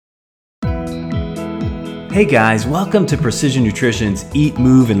Hey guys, welcome to Precision Nutrition's Eat,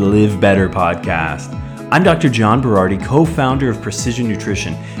 Move, and Live Better podcast. I'm Dr. John Berardi, co-founder of Precision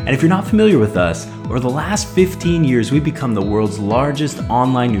Nutrition, and if you're not familiar with us, over the last 15 years, we've become the world's largest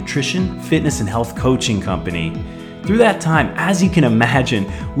online nutrition, fitness, and health coaching company. Through that time, as you can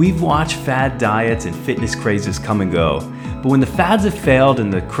imagine, we've watched fad diets and fitness crazes come and go. But when the fads have failed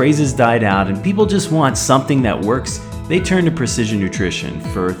and the crazes died out and people just want something that works, they turn to Precision Nutrition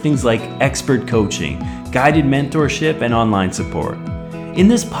for things like expert coaching, guided mentorship, and online support. In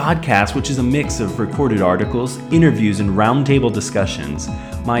this podcast, which is a mix of recorded articles, interviews, and roundtable discussions,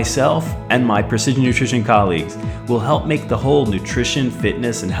 myself and my Precision Nutrition colleagues will help make the whole nutrition,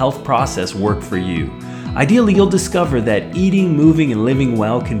 fitness, and health process work for you. Ideally, you'll discover that eating, moving, and living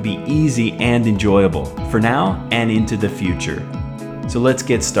well can be easy and enjoyable for now and into the future. So let's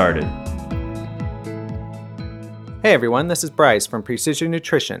get started. Hey everyone, this is Bryce from Precision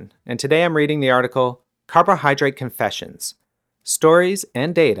Nutrition, and today I'm reading the article Carbohydrate Confessions: Stories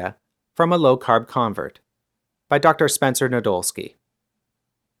and Data from a Low-Carb Convert by Dr. Spencer Nadolsky.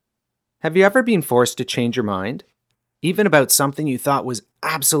 Have you ever been forced to change your mind, even about something you thought was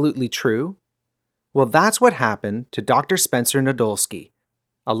absolutely true? Well, that's what happened to Dr. Spencer Nadolsky.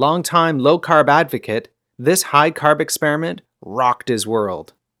 A longtime low-carb advocate, this high-carb experiment rocked his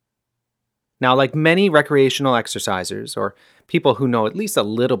world. Now, like many recreational exercisers, or people who know at least a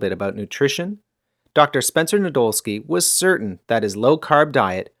little bit about nutrition, Dr. Spencer Nadolsky was certain that his low-carb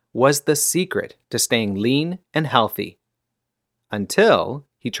diet was the secret to staying lean and healthy. Until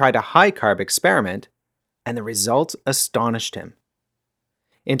he tried a high-carb experiment, and the results astonished him.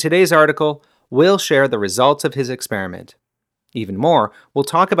 In today's article, we'll share the results of his experiment. Even more, we'll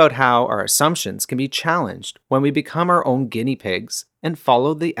talk about how our assumptions can be challenged when we become our own guinea pigs and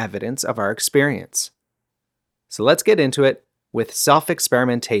follow the evidence of our experience. So let's get into it with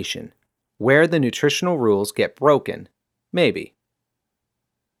self-experimentation, where the nutritional rules get broken, maybe.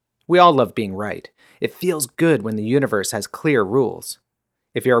 We all love being right. It feels good when the universe has clear rules.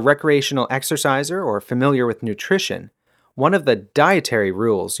 If you're a recreational exerciser or familiar with nutrition, one of the dietary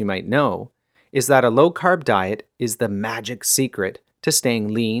rules you might know is that a low-carb diet is the magic secret to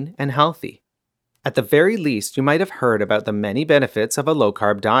staying lean and healthy. At the very least, you might have heard about the many benefits of a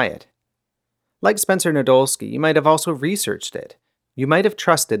low-carb diet. Like Spencer Nadolsky, you might have also researched it. You might have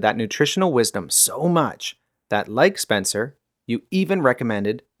trusted that nutritional wisdom so much that, like Spencer, you even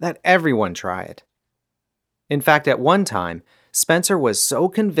recommended that everyone try it. In fact, at one time, Spencer was so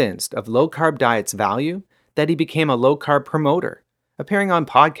convinced of low-carb diet's value that he became a low-carb promoter, appearing on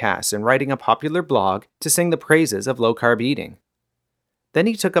podcasts and writing a popular blog to sing the praises of low-carb eating. Then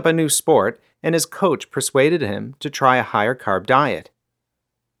he took up a new sport, and his coach persuaded him to try a higher carb diet.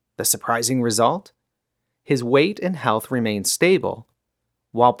 The surprising result? His weight and health remained stable,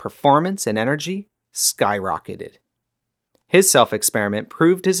 while performance and energy skyrocketed. His self-experiment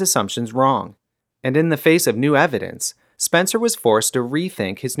proved his assumptions wrong, and in the face of new evidence, Spencer was forced to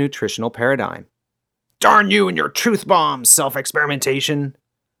rethink his nutritional paradigm. Darn you and your truth bombs, self-experimentation!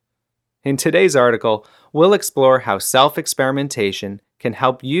 In today's article, we'll explore how self-experimentation can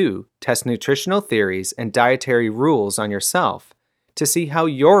help you test nutritional theories and dietary rules on yourself to see how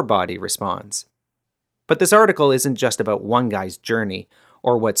your body responds. But this article isn't just about one guy's journey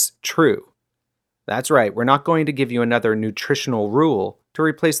or what's true. That's right, we're not going to give you another nutritional rule to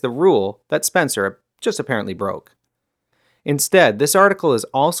replace the rule that Spencer just apparently broke. Instead, this article is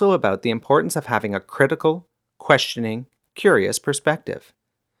also about the importance of having a critical, questioning, curious perspective.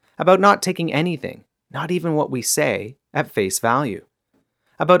 About not taking anything, not even what we say, at face value.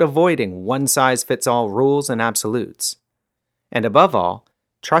 About avoiding one-size-fits-all rules and absolutes. And above all,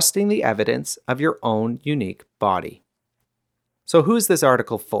 trusting the evidence of your own unique body. So who's this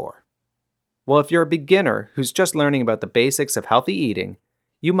article for? Well, if you're a beginner who's just learning about the basics of healthy eating,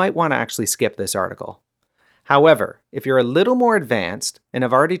 you might want to actually skip this article. However, if you're a little more advanced and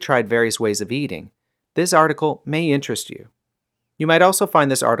have already tried various ways of eating, this article may interest you. You might also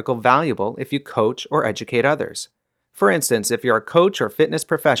find this article valuable if you coach or educate others. For instance, if you're a coach or fitness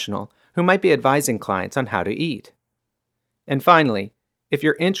professional who might be advising clients on how to eat. And finally, if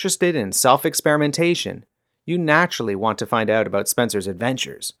you're interested in self-experimentation, you naturally want to find out about Spencer's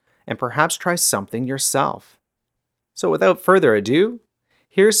adventures and perhaps try something yourself. So without further ado,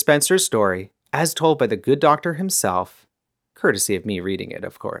 here's Spencer's story as told by the good doctor himself, courtesy of me reading it,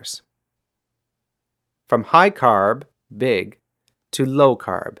 of course. From high carb, big, to low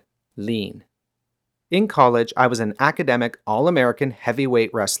carb, lean. In college, I was an academic All-American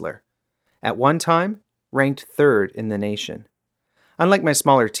heavyweight wrestler. At one time, ranked third in the nation. Unlike my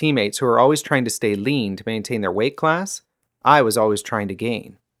smaller teammates who were always trying to stay lean to maintain their weight class, I was always trying to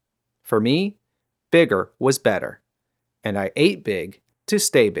gain. For me, bigger was better. And I ate big to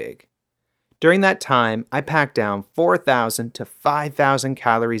stay big. During that time, I packed down 4,000 to 5,000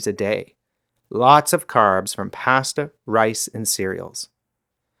 calories a day. Lots of carbs from pasta, rice, and cereals.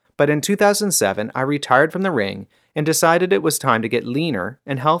 But in 2007, I retired from the ring and decided it was time to get leaner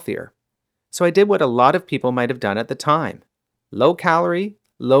and healthier. So I did what a lot of people might have done at the time. Low calorie,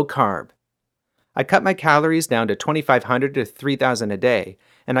 low carb. I cut my calories down to 2,500 to 3,000 a day,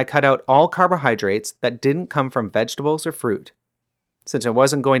 and I cut out all carbohydrates that didn't come from vegetables or fruit. Since I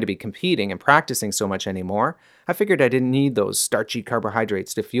wasn't going to be competing and practicing so much anymore, I figured I didn't need those starchy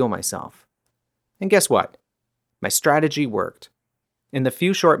carbohydrates to fuel myself. And guess what? My strategy worked. In the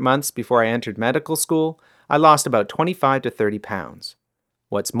few short months before I entered medical school, I lost about 25 to 30 pounds.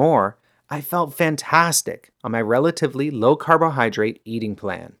 What's more, I felt fantastic on my relatively low carbohydrate eating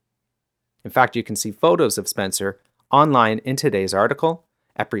plan. In fact, you can see photos of Spencer online in today's article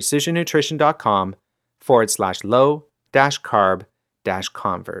at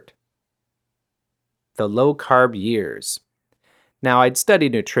precisionnutrition.com/low-carb-convert. The low carb years. Now, I'd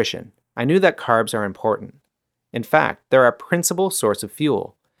studied nutrition. I knew that carbs are important. In fact, they're a principal source of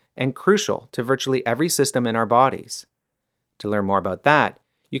fuel and crucial to virtually every system in our bodies. To learn more about that,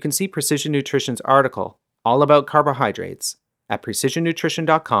 you can see Precision Nutrition's article all about carbohydrates at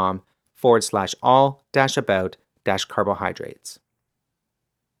precisionnutrition.com/all-about-carbohydrates.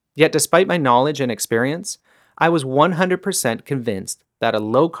 Yet despite my knowledge and experience, I was 100% convinced that a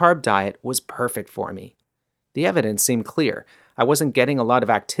low-carb diet was perfect for me. The evidence seemed clear. I wasn't getting a lot of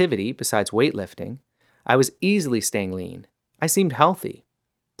activity besides weightlifting. I was easily staying lean. I seemed healthy.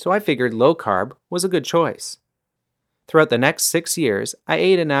 So I figured low-carb was a good choice. Throughout the next 6 years, I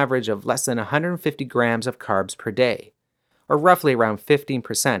ate an average of less than 150 grams of carbs per day, or roughly around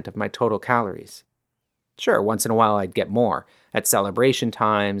 15% of my total calories. Sure, once in a while I'd get more, at celebration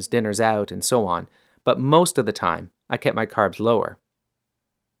times, dinners out, and so on, but most of the time I kept my carbs lower.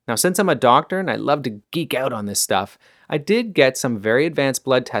 Now, since I'm a doctor and I love to geek out on this stuff, I did get some very advanced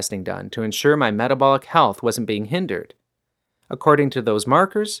blood testing done to ensure my metabolic health wasn't being hindered. According to those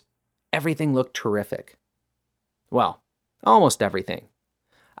markers, everything looked terrific. Well, almost everything.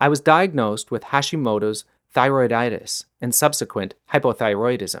 I was diagnosed with Hashimoto's thyroiditis and subsequent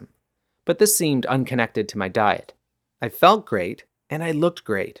hypothyroidism, but this seemed unconnected to my diet. I felt great and I looked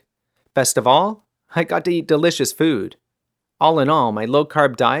great. Best of all, I got to eat delicious food. All in all, my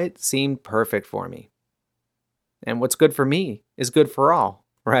low-carb diet seemed perfect for me. And what's good for me is good for all,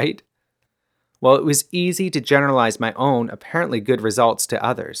 right? Well, it was easy to generalize my own apparently good results to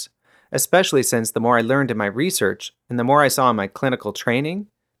others, especially since the more I learned in my research and the more I saw in my clinical training,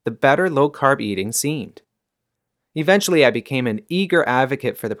 the better low-carb eating seemed. Eventually, I became an eager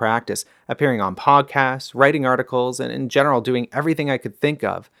advocate for the practice, appearing on podcasts, writing articles, and in general doing everything I could think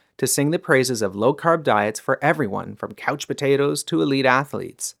of to sing the praises of low-carb diets for everyone from couch potatoes to elite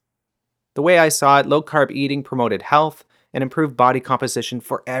athletes. The way I saw it, low-carb eating promoted health and improved body composition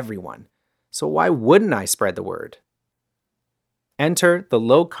for everyone. So why wouldn't I spread the word? Enter the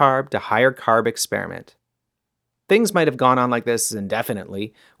low-carb to higher-carb experiment. Things might have gone on like this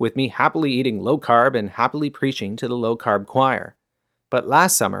indefinitely, with me happily eating low-carb and happily preaching to the low-carb choir. But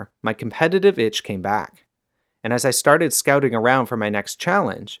last summer, my competitive itch came back. And as I started scouting around for my next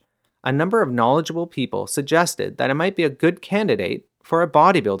challenge, a number of knowledgeable people suggested that I might be a good candidate for a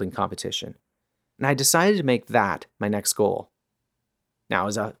bodybuilding competition, and I decided to make that my next goal. Now,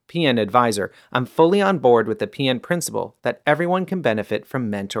 as a PN advisor, I'm fully on board with the PN principle that everyone can benefit from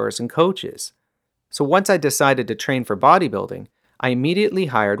mentors and coaches. So once I decided to train for bodybuilding, I immediately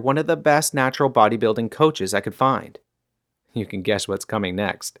hired one of the best natural bodybuilding coaches I could find. You can guess what's coming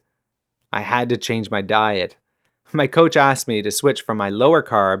next. I had to change my diet. My coach asked me to switch from my lower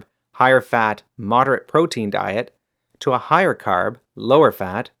carb, higher fat, moderate protein diet to a higher carb, lower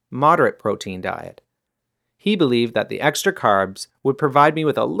fat, moderate protein diet. He believed that the extra carbs would provide me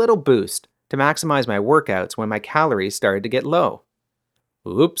with a little boost to maximize my workouts when my calories started to get low.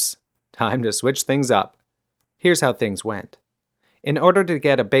 Oops, time to switch things up. Here's how things went. In order to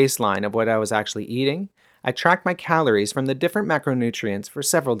get a baseline of what I was actually eating, I tracked my calories from the different macronutrients for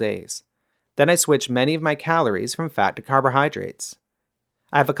several days. Then I switched many of my calories from fat to carbohydrates.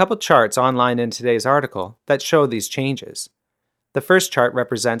 I have a couple charts online in today's article that show these changes. The first chart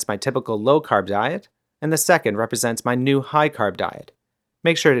represents my typical low-carb diet, and the second represents my new high-carb diet.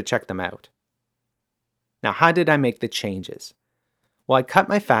 Make sure to check them out. Now, how did I make the changes? Well, I cut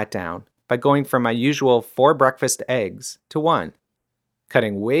my fat down by going from my usual 4 breakfast eggs to 1,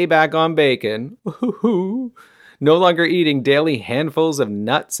 cutting way back on bacon, no longer eating daily handfuls of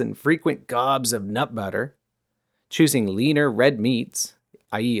nuts and frequent gobs of nut butter, choosing leaner red meats,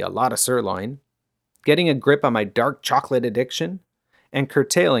 i.e. a lot of sirloin, getting a grip on my dark chocolate addiction, and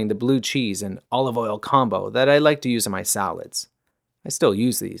curtailing the blue cheese and olive oil combo that I like to use in my salads. I still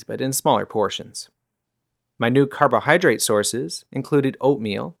use these, but in smaller portions. My new carbohydrate sources included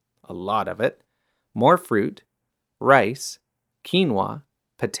oatmeal, a lot of it, more fruit, rice, quinoa,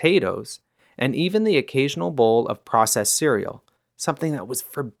 potatoes, and even the occasional bowl of processed cereal, something that was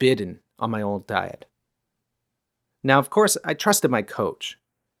forbidden on my old diet. Now, of course, I trusted my coach,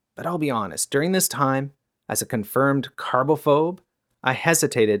 but I'll be honest, during this time, as a confirmed carbophobe, I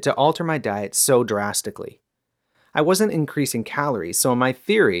hesitated to alter my diet so drastically. I wasn't increasing calories, so in my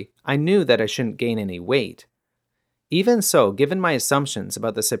theory, I knew that I shouldn't gain any weight. Even so, given my assumptions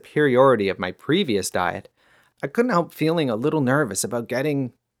about the superiority of my previous diet, I couldn't help feeling a little nervous about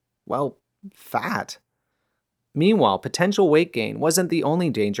getting, fat. Meanwhile, potential weight gain wasn't the only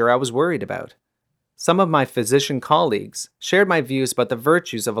danger I was worried about. Some of my physician colleagues shared my views about the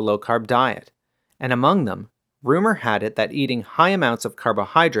virtues of a low-carb diet, and among them, rumor had it that eating high amounts of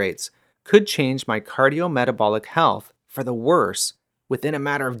carbohydrates could change my cardiometabolic health for the worse within a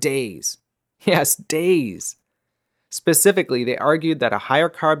matter of days. Yes, days. Specifically, they argued that a higher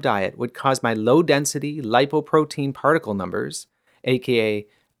carb diet would cause my low-density lipoprotein particle numbers, aka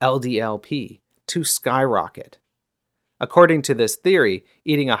LDLP, to skyrocket. According to this theory,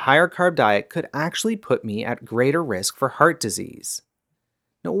 eating a higher carb diet could actually put me at greater risk for heart disease.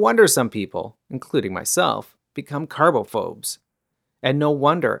 No wonder some people, including myself, become carbophobes. And no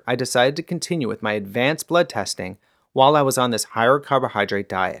wonder I decided to continue with my advanced blood testing while I was on this higher carbohydrate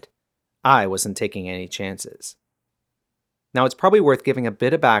diet. I wasn't taking any chances. Now, it's probably worth giving a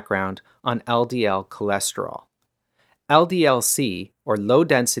bit of background on LDL cholesterol. LDL-C, or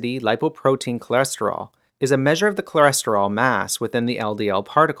low-density lipoprotein cholesterol, is a measure of the cholesterol mass within the LDL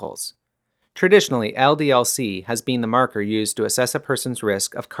particles. Traditionally, LDL-C has been the marker used to assess a person's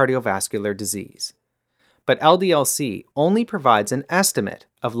risk of cardiovascular disease. But LDL-C only provides an estimate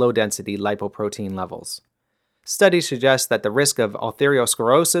of low-density lipoprotein levels. Studies suggest that the risk of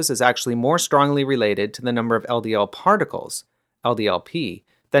atherosclerosis is actually more strongly related to the number of LDL particles, LDLP,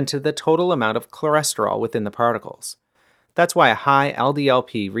 than to the total amount of cholesterol within the particles. That's why a high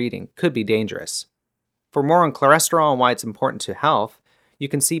LDLP reading could be dangerous. For more on cholesterol and why it's important to health, you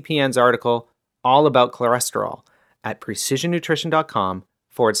can see PN's article All About Cholesterol at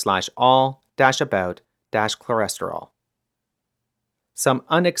precisionnutrition.com/all-about-cholesterol. Some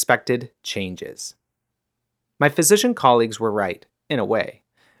unexpected changes. My physician colleagues were right, in a way,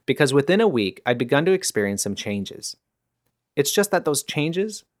 because within a week I'd begun to experience some changes. It's just that those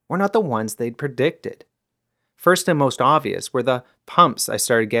changes were not the ones they'd predicted. First and most obvious were the pumps I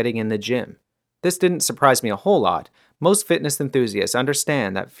started getting in the gym. This didn't surprise me a whole lot. Most fitness enthusiasts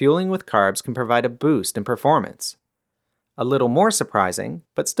understand that fueling with carbs can provide a boost in performance. A little more surprising,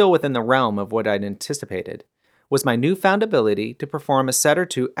 but still within the realm of what I'd anticipated, was my newfound ability to perform a set or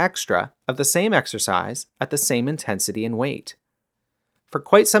two extra of the same exercise at the same intensity and weight. For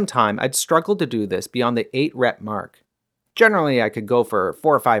quite some time, I'd struggled to do this beyond the 8-rep mark. Generally, I could go for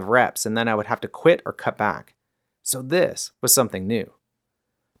 4 or 5 reps and then I would have to quit or cut back. So this was something new.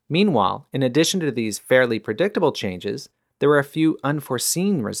 Meanwhile, in addition to these fairly predictable changes, there were a few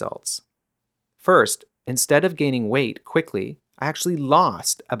unforeseen results. First, instead of gaining weight quickly, I actually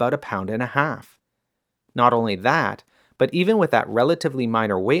lost about 1.5 pounds. Not only that, but even with that relatively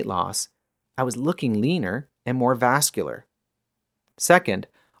minor weight loss, I was looking leaner and more vascular. Second,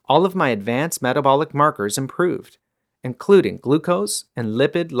 all of my advanced metabolic markers improved, including glucose and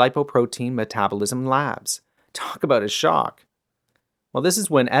lipid lipoprotein metabolism labs. Talk about a shock. Well, this is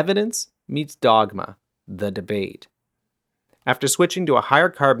when evidence meets dogma, the debate. After switching to a higher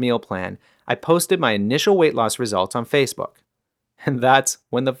carb meal plan, I posted my initial weight loss results on Facebook. And that's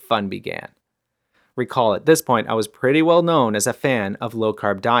when the fun began. Recall at this point I was pretty well known as a fan of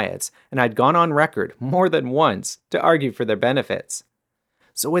low-carb diets, and I'd gone on record more than once to argue for their benefits.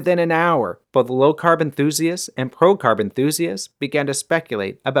 So within an hour, both low-carb enthusiasts and pro-carb enthusiasts began to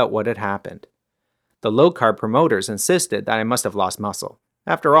speculate about what had happened. The low-carb promoters insisted that I must have lost muscle.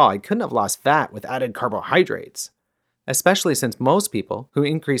 After all, I couldn't have lost fat with added carbohydrates. Especially since most people who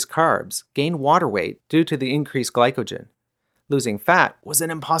increase carbs gain water weight due to the increased glycogen. Losing fat was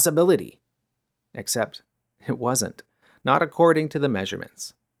an impossibility. Except it wasn't, not according to the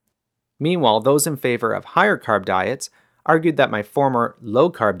measurements. Meanwhile, those in favor of higher carb diets argued that my former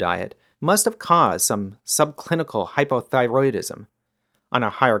low-carb diet must have caused some subclinical hypothyroidism. On a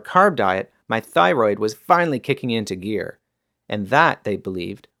higher carb diet, my thyroid was finally kicking into gear, and that, they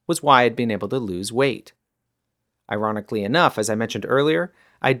believed, was why I'd been able to lose weight. Ironically enough, as I mentioned earlier,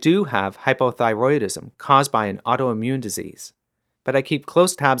 I do have hypothyroidism caused by an autoimmune disease. but I keep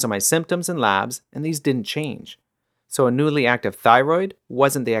close tabs on my symptoms and labs, and these didn't change. So a newly active thyroid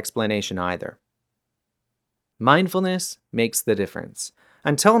wasn't the explanation either. Mindfulness makes the difference.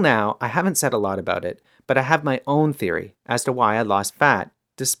 Until now, I haven't said a lot about it, but I have my own theory as to why I lost fat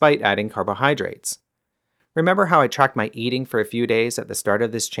despite adding carbohydrates. Remember how I tracked my eating for a few days at the start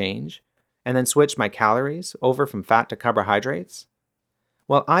of this change, and then switched my calories over from fat to carbohydrates?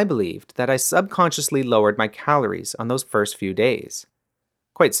 Well, I believed that I subconsciously lowered my calories on those first few days.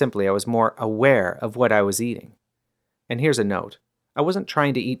 Quite simply, I was more aware of what I was eating. And here's a note. I wasn't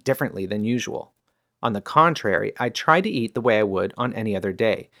trying to eat differently than usual. On the contrary, I tried to eat the way I would on any other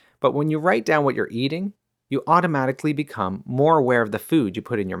day. But when you write down what you're eating, you automatically become more aware of the food you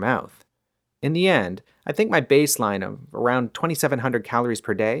put in your mouth. In the end, I think my baseline of around 2,700 calories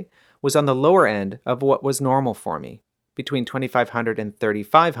per day was on the lower end of what was normal for me, between 2,500 and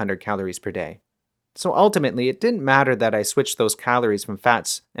 3,500 calories per day. So ultimately, it didn't matter that I switched those calories from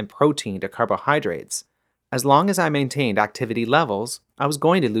fats and protein to carbohydrates. As long as I maintained activity levels, I was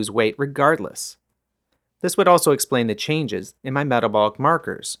going to lose weight regardless. This would also explain the changes in my metabolic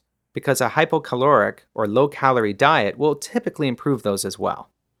markers, because a hypocaloric or low-calorie diet will typically improve those as well.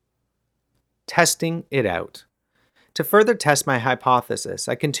 Testing it out. To further test my hypothesis,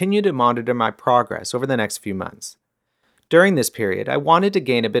 I continue to monitor my progress over the next few months. During this period, I wanted to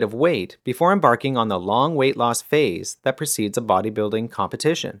gain a bit of weight before embarking on the long weight loss phase that precedes a bodybuilding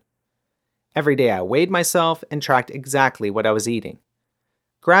competition. Every day I weighed myself and tracked exactly what I was eating.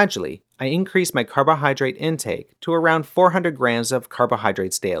 Gradually, I increased my carbohydrate intake to around 400 grams of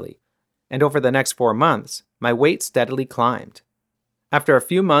carbohydrates daily, and over the next 4 months, my weight steadily climbed. After a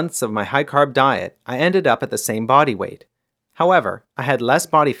few months of my high-carb diet, I ended up at the same body weight. However, I had less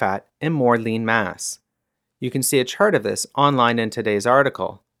body fat and more lean mass. You can see a chart of this online in today's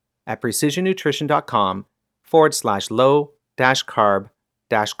article at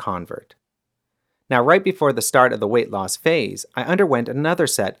precisionnutrition.com/low-carb-convert. Now, right before the start of the weight loss phase, I underwent another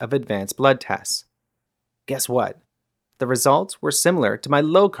set of advanced blood tests. Guess what? The results were similar to my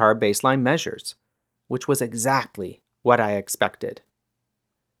low-carb baseline measures, which was exactly what I expected.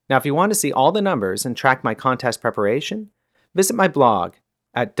 Now, if you want to see all the numbers and track my contest preparation, visit my blog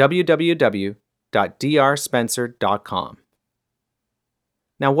at www.drspencer.com.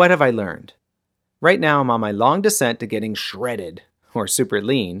 Now, what have I learned? Right now, I'm on my long descent to getting shredded, or super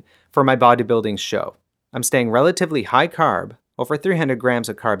lean, for my bodybuilding show. I'm staying relatively high carb, over 300 grams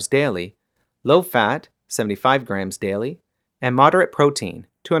of carbs daily, low fat, 75 grams daily, and moderate protein,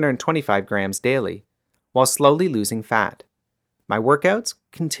 225 grams daily, while slowly losing fat. My workouts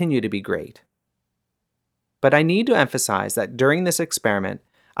continue to be great. But I need to emphasize that during this experiment,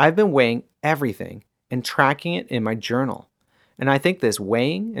 I've been weighing everything and tracking it in my journal. And I think this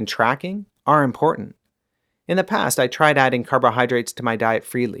weighing and tracking are important. In the past, I tried adding carbohydrates to my diet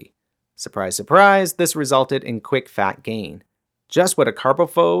freely. Surprise, surprise, this resulted in quick fat gain. Just what a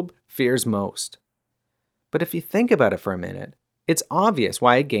carbophobe fears most. But if you think about it for a minute, it's obvious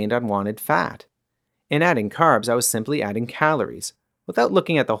why I gained unwanted fat. In adding carbs, I was simply adding calories, without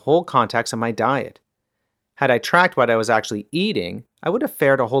looking at the whole context of my diet. Had I tracked what I was actually eating, I would have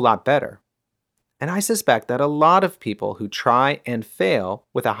fared a whole lot better. And I suspect that a lot of people who try and fail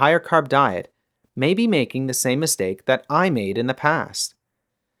with a higher carb diet may be making the same mistake that I made in the past.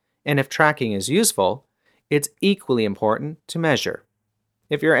 And if tracking is useful, it's equally important to measure.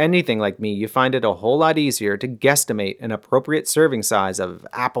 If you're anything like me, you find it a whole lot easier to guesstimate an appropriate serving size of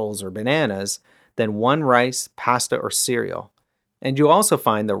apples or bananas than one rice, pasta, or cereal. And you also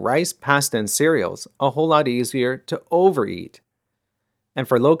find the rice, pasta, and cereals a whole lot easier to overeat. And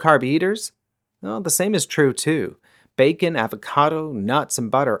for low-carb eaters, well, the same is true too. Bacon, avocado, nuts,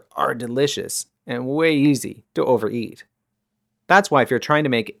 and butter are delicious and way easy to overeat. That's why if you're trying to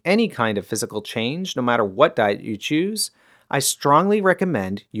make any kind of physical change, no matter what diet you choose, I strongly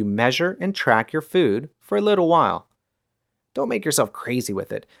recommend you measure and track your food for a little while. Don't make yourself crazy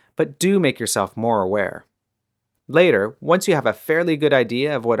with it, but do make yourself more aware. Later, once you have a fairly good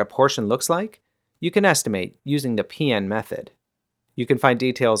idea of what a portion looks like, you can estimate using the PN method. You can find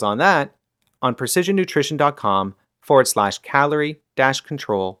details on that on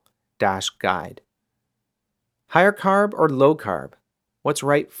precisionnutrition.com/calorie-control-guide. Higher carb or low carb? What's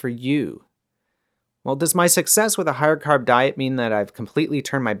right for you? Well, does my success with a higher carb diet mean that I've completely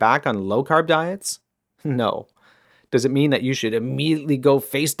turned my back on low carb diets? No. Does it mean that you should immediately go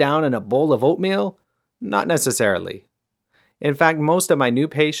face down in a bowl of oatmeal? Not necessarily. In fact, most of my new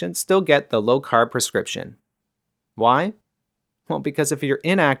patients still get the low carb prescription. Why? Well, because if you're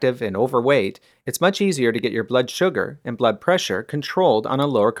inactive and overweight, it's much easier to get your blood sugar and blood pressure controlled on a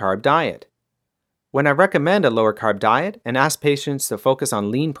lower carb diet. When I recommend a lower carb diet and ask patients to focus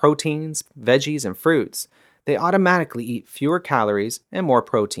on lean proteins, veggies, and fruits, they automatically eat fewer calories and more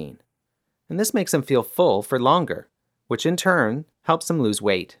protein. And this makes them feel full for longer, which in turn helps them lose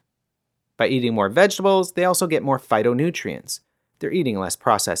weight. By eating more vegetables, they also get more phytonutrients. They're eating less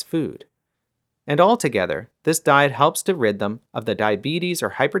processed food. And altogether, this diet helps to rid them of the diabetes or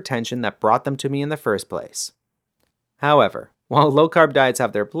hypertension that brought them to me in the first place. However, while low-carb diets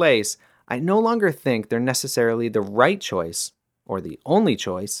have their place, I no longer think they're necessarily the right choice, or the only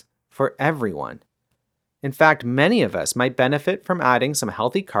choice, for everyone. In fact, many of us might benefit from adding some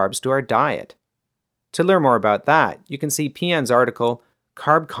healthy carbs to our diet. To learn more about that, you can see PN's article,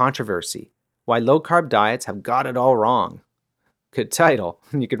 Carb Controversy: Why Low-Carb Diets Have Got It All Wrong. Good title.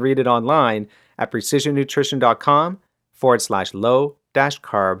 You can read it online at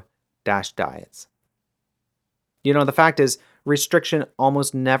precisionnutrition.com/low-carb-diets. The fact is, restriction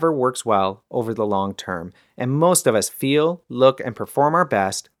almost never works well over the long term, and most of us feel, look, and perform our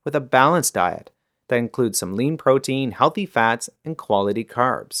best with a balanced diet that includes some lean protein, healthy fats, and quality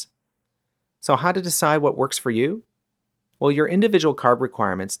carbs. So how to decide what works for you? Well, your individual carb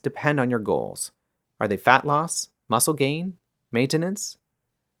requirements depend on your goals. Are they fat loss, muscle gain, maintenance?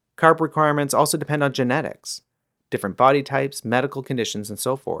 Carb requirements also depend on genetics, different body types, medical conditions, and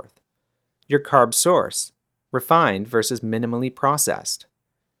so forth. Your carb source, refined versus minimally processed.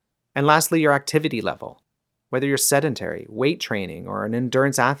 And lastly, your activity level, whether you're sedentary, weight training, or an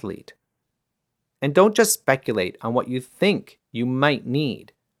endurance athlete. And don't just speculate on what you think you might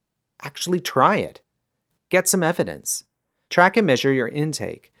need. Actually try it. Get some evidence. Track and measure your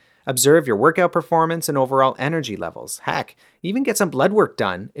intake. Observe your workout performance and overall energy levels. Heck, even get some blood work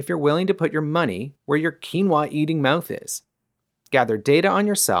done if you're willing to put your money where your quinoa-eating mouth is. Gather data on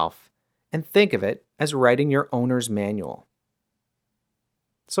yourself and think of it as writing your owner's manual.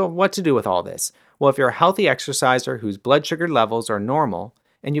 So what to do with all this? Well, if you're a healthy exerciser whose blood sugar levels are normal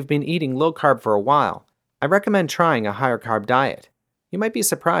and you've been eating low carb for a while, I recommend trying a higher carb diet. You might be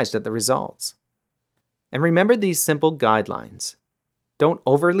surprised at the results. And remember these simple guidelines. Don't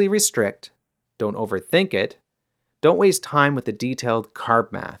overly restrict, don't overthink it, don't waste time with the detailed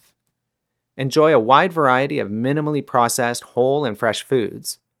carb math. Enjoy a wide variety of minimally processed whole and fresh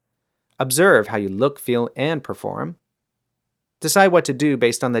foods. Observe how you look, feel, and perform. Decide what to do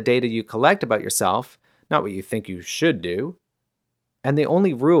based on the data you collect about yourself, not what you think you should do. And the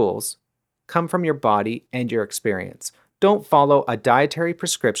only rules come from your body and your experience. Don't follow a dietary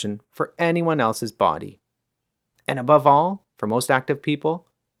prescription for anyone else's body. And above all, for most active people,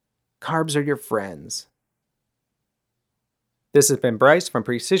 carbs are your friends. This has been Bryce from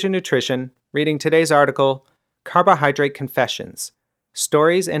Precision Nutrition, reading today's article, Carbohydrate Confessions: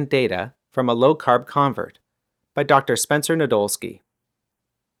 Stories and Data from a Low-Carb Convert, by Dr. Spencer Nadolsky.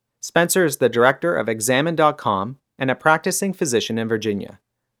 Spencer is the director of Examine.com and a practicing physician in Virginia.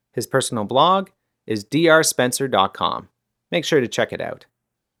 His personal blog is drspencer.com. Make sure to check it out.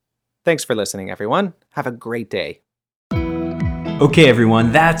 Thanks for listening, everyone. Have a great day. Okay,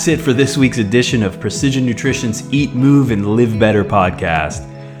 everyone, that's it for this week's edition of Precision Nutrition's Eat, Move, and Live Better podcast.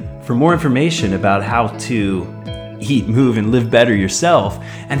 For more information about how to eat, move, and live better yourself,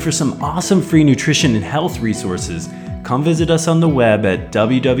 and for some awesome free nutrition and health resources, come visit us on the web at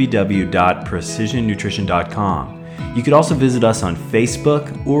www.precisionnutrition.com. You could also visit us on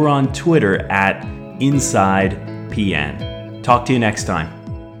Facebook or on Twitter at InsidePN. Talk to you next time.